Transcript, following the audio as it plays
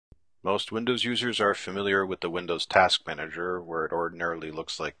Most Windows users are familiar with the Windows Task Manager, where it ordinarily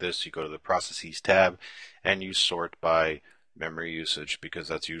looks like this. You go to the Processes tab and you sort by memory usage because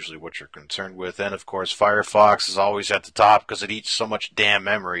that's usually what you're concerned with. And of course, Firefox is always at the top because it eats so much damn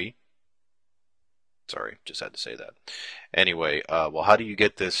memory. Sorry, just had to say that. Anyway, well, how do you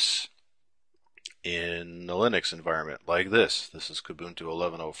get this in a Linux environment like this? This is Kubuntu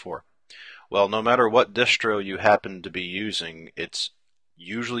 11.04. Well, no matter what distro you happen to be using, it's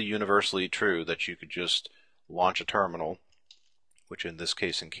usually universally true that you could just launch a terminal, which in this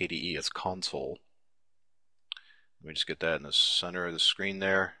case in KDE is console. Let me just get that in the center of the screen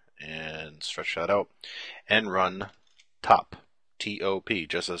there and stretch that out, and run top, T-O-P,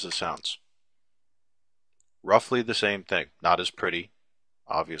 just as it sounds. Roughly the same thing, not as pretty,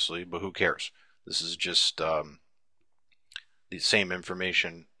 obviously, but who cares? This is just the same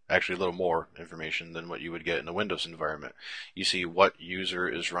information, actually a little more information than what you would get in a Windows environment. You see what user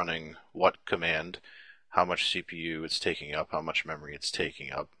is running what command, how much CPU it's taking up, how much memory it's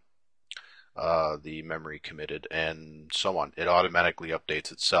taking up, the memory committed, and so on. It automatically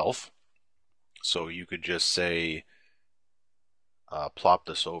updates itself. So you could just say, plop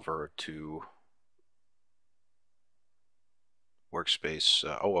this over to workspace.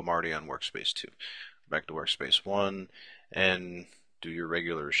 Oh, I'm already on workspace 2. Back to workspace 1 and do your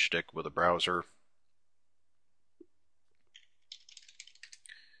regular shtick with a browser.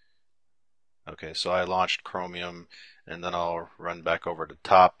 Okay, so I launched Chromium, and then I'll run back over to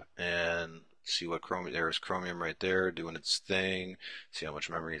top and see what Chromium. There's Chromium right there doing its thing. See how much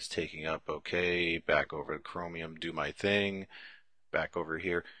memory it's taking up. Okay, back over to Chromium, do my thing. Back over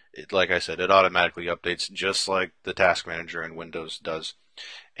here. Like I said, it automatically updates just like the Task Manager in Windows does,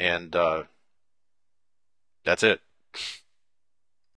 and that's it.